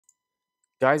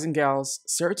Guys and gals,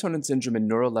 serotonin syndrome and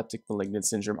neuroleptic malignant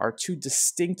syndrome are two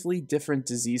distinctly different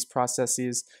disease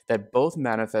processes that both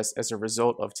manifest as a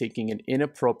result of taking an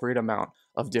inappropriate amount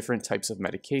of different types of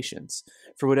medications.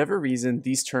 For whatever reason,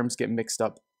 these terms get mixed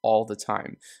up all the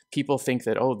time. People think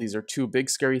that, oh, these are two big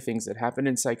scary things that happen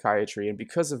in psychiatry, and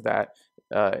because of that,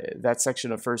 that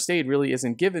section of first aid really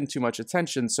isn't given too much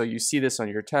attention. So you see this on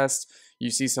your test, you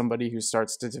see somebody who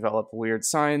starts to develop weird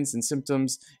signs and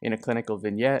symptoms in a clinical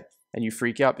vignette, and you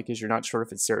freak out because you're not sure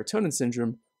if it's serotonin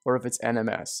syndrome or if it's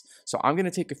NMS. So I'm going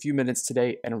to take a few minutes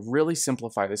today and really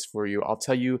simplify this for you. I'll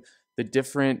tell you the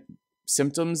different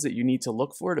symptoms that you need to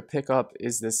look for to pick up,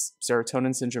 is this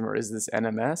serotonin syndrome or is this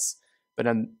NMS? But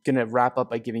I'm going to wrap up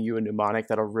by giving you a mnemonic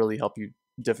that'll really help you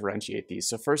differentiate these.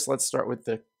 So first, let's start with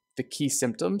the key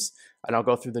symptoms, and I'll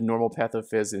go through the normal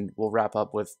pathophys, and we'll wrap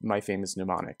up with my famous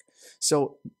mnemonic.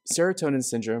 So serotonin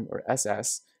syndrome, or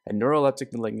SS, and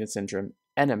neuroleptic malignant syndrome,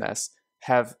 NMS,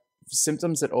 have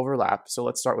symptoms that overlap. So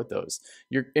let's start with those.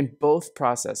 You're in both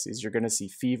processes, you're going to see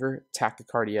fever,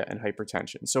 tachycardia, and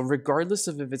hypertension. So regardless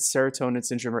of if it's serotonin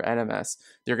syndrome or NMS,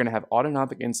 they're going to have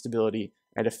autonomic instability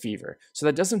and a fever. So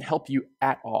that doesn't help you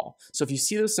at all. So if you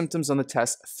see those symptoms on the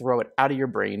test, throw it out of your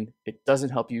brain. It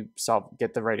doesn't help you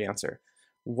get the right answer.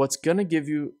 What's going to give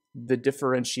you the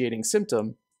differentiating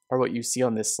symptom are what you see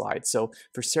on this slide. So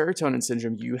for serotonin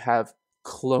syndrome, you have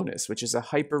Clonus, which is a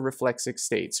hyperreflexic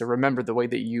state. So remember, the way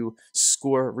that you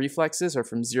score reflexes are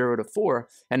from 0 to 4.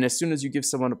 And as soon as you give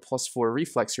someone a +4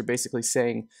 reflex, you're basically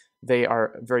saying they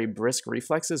are very brisk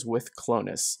reflexes with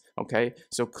Clonus. Okay,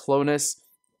 so Clonus,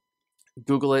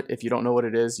 Google it. If you don't know what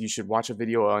it is, you should watch a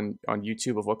video on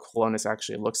YouTube of what Clonus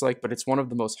actually looks like. But it's one of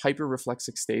the most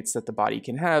hyperreflexic states that the body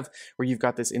can have, where you've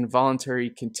got this involuntary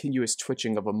continuous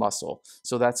twitching of a muscle.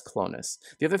 So that's Clonus.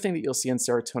 The other thing that you'll see in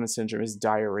serotonin syndrome is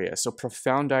diarrhea. So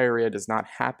profound diarrhea does not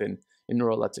happen in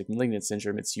neuroleptic malignant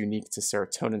syndrome. It's unique to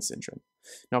serotonin syndrome.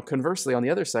 Now, conversely, on the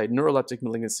other side, neuroleptic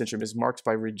malignant syndrome is marked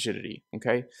by rigidity,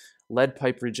 okay? Lead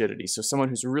pipe rigidity. So someone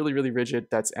who's really, really rigid,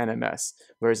 that's NMS.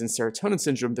 Whereas in serotonin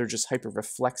syndrome, they're just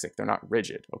hyperreflexic. They're not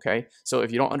rigid, okay? So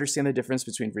if you don't understand the difference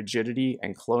between rigidity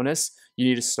and Clonus, you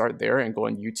need to start there and go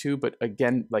on YouTube. But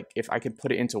again, like if I could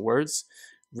put it into words,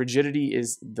 rigidity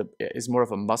is more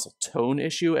of a muscle tone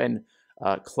issue, and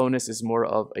Clonus is more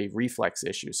of a reflex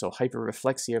issue, so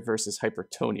hyperreflexia versus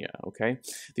hypertonia, okay?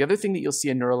 The other thing that you'll see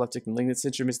in neuroleptic malignant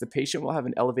syndrome is the patient will have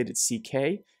an elevated CK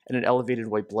and an elevated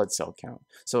white blood cell count.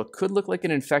 So it could look like an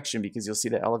infection because you'll see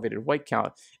the elevated white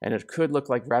count, and it could look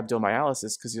like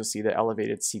rhabdomyolysis because you'll see the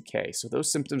elevated CK. So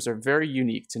those symptoms are very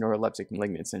unique to neuroleptic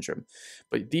malignant syndrome.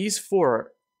 But these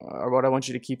four are what I want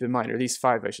you to keep in mind, or these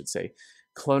five, I should say.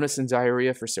 Clonus and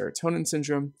diarrhea for serotonin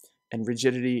syndrome, and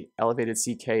rigidity, elevated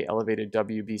CK, elevated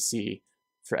WBC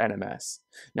for NMS.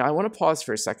 Now, I want to pause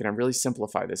for a second and really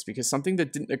simplify this, because something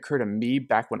that didn't occur to me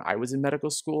back when I was in medical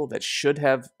school that should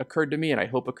have occurred to me, and I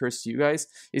hope occurs to you guys,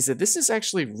 is that this is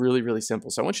actually really, really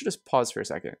simple. So I want you to just pause for a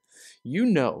second. You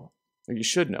know, or you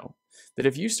should know, that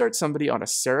if you start somebody on a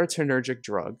serotonergic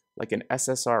drug, like an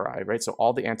SSRI, right, so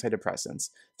all the antidepressants,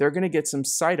 they're going to get some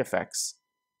side effects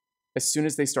as soon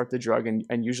as they start the drug,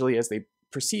 and usually as they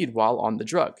proceed while on the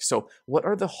drug. So what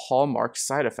are the hallmark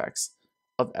side effects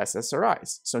of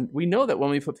SSRIs? So we know that when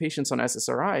we put patients on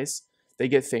SSRIs, they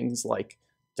get things like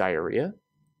diarrhea,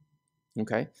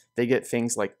 okay? They get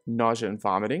things like nausea and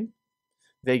vomiting.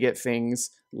 They get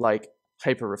things like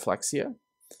hyperreflexia.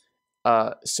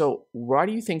 So why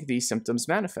do you think these symptoms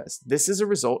manifest? This is a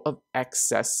result of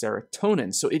excess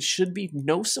serotonin. So it should be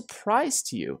no surprise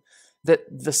to you that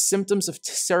the symptoms of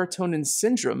serotonin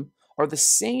syndrome are the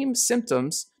same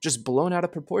symptoms, just blown out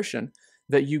of proportion,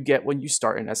 that you get when you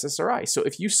start an SSRI. So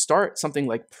if you start something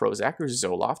like Prozac or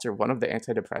Zoloft or one of the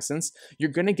antidepressants, you're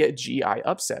going to get GI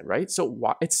upset, right? So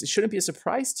it shouldn't be a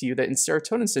surprise to you that in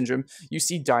serotonin syndrome, you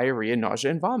see diarrhea,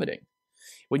 nausea, and vomiting.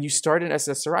 When you start an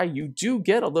SSRI, you do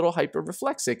get a little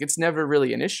hyperreflexic. It's never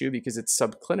really an issue because it's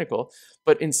subclinical.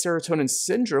 But in serotonin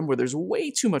syndrome, where there's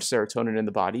way too much serotonin in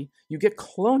the body, you get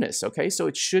Clonus, okay? So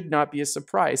it should not be a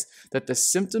surprise that the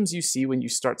symptoms you see when you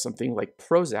start something like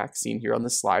Prozac, seen here on the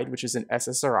slide, which is an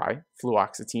SSRI,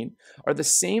 fluoxetine, are the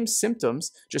same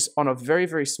symptoms, just on a very,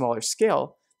 very smaller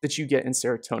scale, that you get in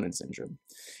serotonin syndrome.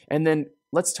 And then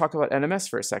let's talk about NMS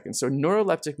for a second. So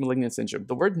neuroleptic malignant syndrome,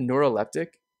 the word neuroleptic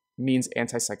means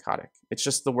antipsychotic. It's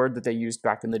just the word that they used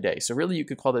back in the day. So really you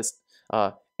could call this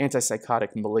antipsychotic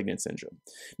malignant syndrome.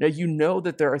 Now, you know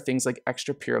that there are things like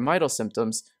extrapyramidal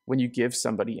symptoms when you give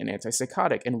somebody an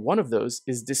antipsychotic, and one of those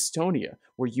is dystonia,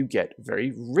 where you get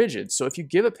very rigid. So if you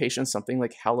give a patient something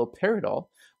like haloperidol,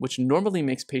 which normally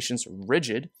makes patients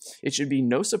rigid, it should be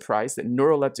no surprise that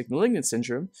neuroleptic malignant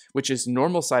syndrome, which is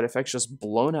normal side effects just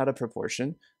blown out of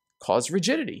proportion, cause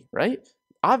rigidity, right?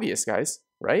 Obvious, guys,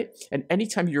 right? And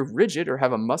anytime you're rigid or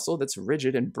have a muscle that's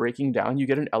rigid and breaking down, you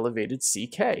get an elevated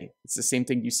CK. It's the same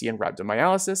thing you see in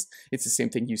rhabdomyolysis. It's the same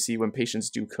thing you see when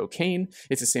patients do cocaine.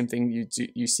 It's the same thing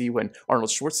you see when Arnold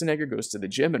Schwarzenegger goes to the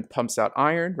gym and pumps out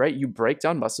iron, right? You break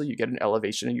down muscle, you get an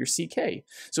elevation in your CK.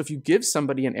 So if you give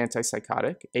somebody an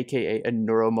antipsychotic, aka a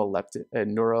neuroleptic,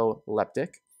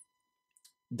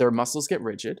 their muscles get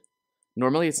rigid.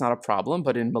 Normally, it's not a problem,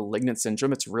 but in malignant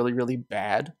syndrome, it's really, really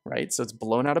bad, right? So it's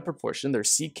blown out of proportion. Their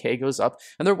CK goes up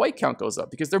and their white count goes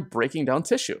up because they're breaking down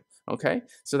tissue, okay?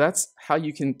 So that's how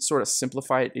you can sort of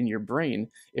simplify it in your brain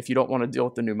if you don't want to deal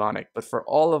with the mnemonic. But for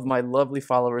all of my lovely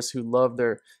followers who love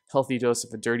their healthy dose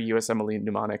of a dirty USMLE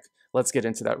mnemonic, let's get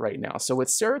into that right now. So with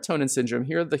serotonin syndrome,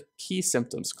 here are the key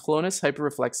symptoms: clonus,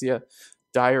 hyperreflexia,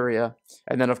 diarrhea,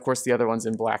 and then, of course, the other ones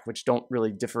in black, which don't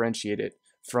really differentiate it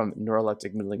from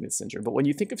neuroleptic malignant syndrome. But when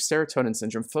you think of serotonin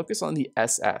syndrome, focus on the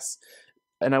SS.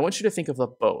 And I want you to think of the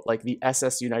boat, like the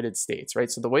SS United States,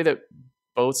 right? So the way that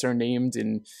boats are named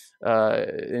in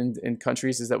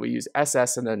countries is that we use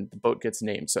SS and then the boat gets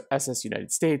named. So SS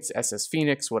United States, SS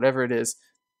Phoenix, whatever it is,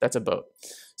 that's a boat.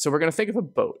 So we're going to think of a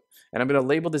boat, and I'm going to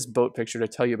label this boat picture to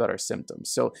tell you about our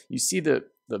symptoms. So you see the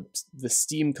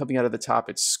steam coming out of the top,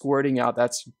 it's squirting out,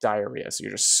 that's diarrhea. So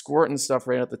you're just squirting stuff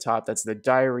right at the top, that's the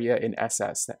diarrhea in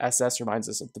SS. The SS reminds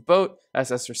us of the boat,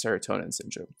 SS for serotonin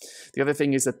syndrome. The other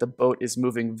thing is that the boat is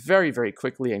moving very, very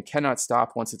quickly and cannot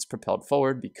stop once it's propelled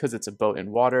forward because it's a boat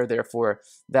in water, therefore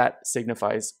that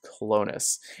signifies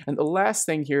clonus. And the last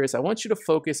thing here is I want you to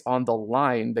focus on the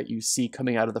line that you see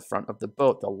coming out of the front of the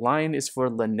boat. The line is for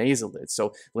linezolid.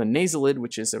 So linezolid,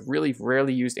 which is a really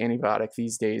rarely used antibiotic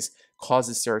these days,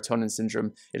 causes serotonin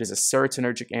syndrome. It is a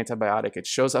serotonergic antibiotic. It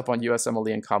shows up on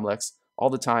USMLE and COMLEX all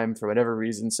the time for whatever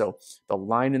reason. So the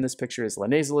line in this picture is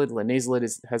linezolid.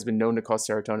 Linezolid has been known to cause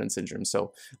serotonin syndrome.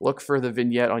 So look for the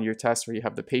vignette on your test where you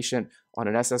have the patient on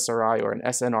an SSRI or an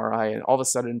SNRI, and all of a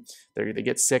sudden they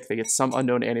get sick, they get some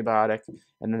unknown antibiotic,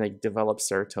 and then they develop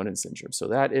serotonin syndrome. So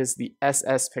that is the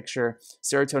SS picture.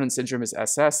 Serotonin syndrome is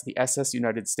SS. The SS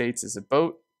United States is a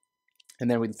boat. And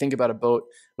then we think about a boat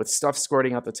with stuff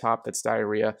squirting out the top, that's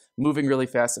diarrhea, moving really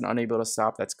fast and unable to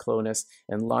stop, that's clonus,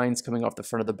 and lines coming off the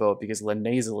front of the boat because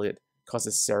linezolid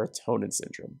causes serotonin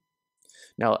syndrome.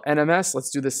 Now, NMS, let's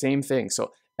do the same thing.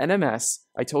 So NMS,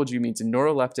 I told you, means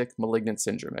neuroleptic malignant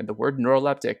syndrome. And the word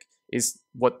neuroleptic is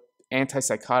what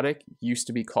antipsychotic used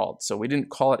to be called. So we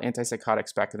didn't call it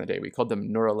antipsychotics back in the day. We called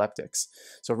them neuroleptics.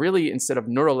 So really, instead of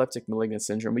neuroleptic malignant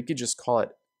syndrome, we could just call it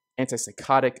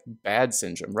antipsychotic bad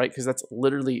syndrome, right? Because that's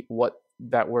literally what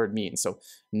that word means. So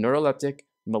neuroleptic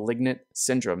malignant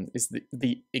syndrome is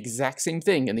the exact same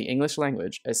thing in the English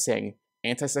language as saying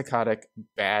antipsychotic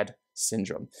bad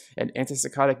syndrome. And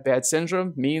antipsychotic bad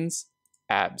syndrome means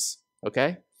ABS,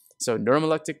 okay? So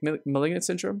neuroleptic malignant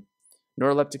syndrome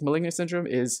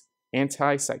is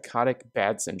antipsychotic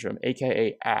bad syndrome,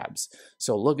 aka ABS.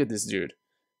 So look at this dude.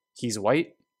 He's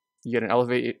white. You get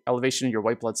an elevation in your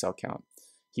white blood cell count.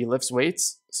 He lifts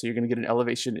weights, so you're going to get an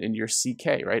elevation in your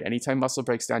CK, right? Anytime muscle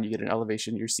breaks down, you get an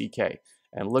elevation in your CK.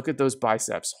 And look at those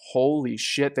biceps. Holy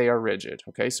shit, they are rigid,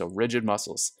 okay? So rigid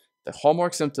muscles. The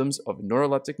hallmark symptoms of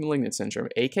neuroleptic malignant syndrome,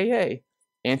 aka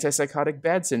antipsychotic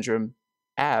bad syndrome,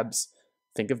 ABS.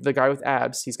 Think of the guy with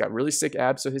abs. He's got really sick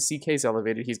abs, so his CK is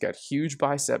elevated. He's got huge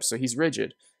biceps, so he's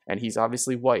rigid. And he's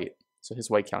obviously white, so his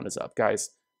white count is up. Guys,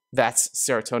 that's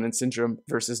serotonin syndrome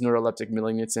versus neuroleptic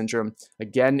malignant syndrome.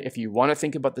 Again, if you want to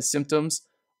think about the symptoms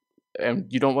and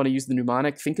you don't want to use the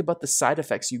mnemonic, think about the side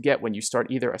effects you get when you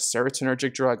start either a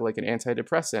serotonergic drug like an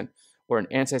antidepressant or an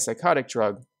antipsychotic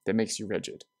drug that makes you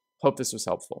rigid. Hope this was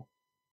helpful.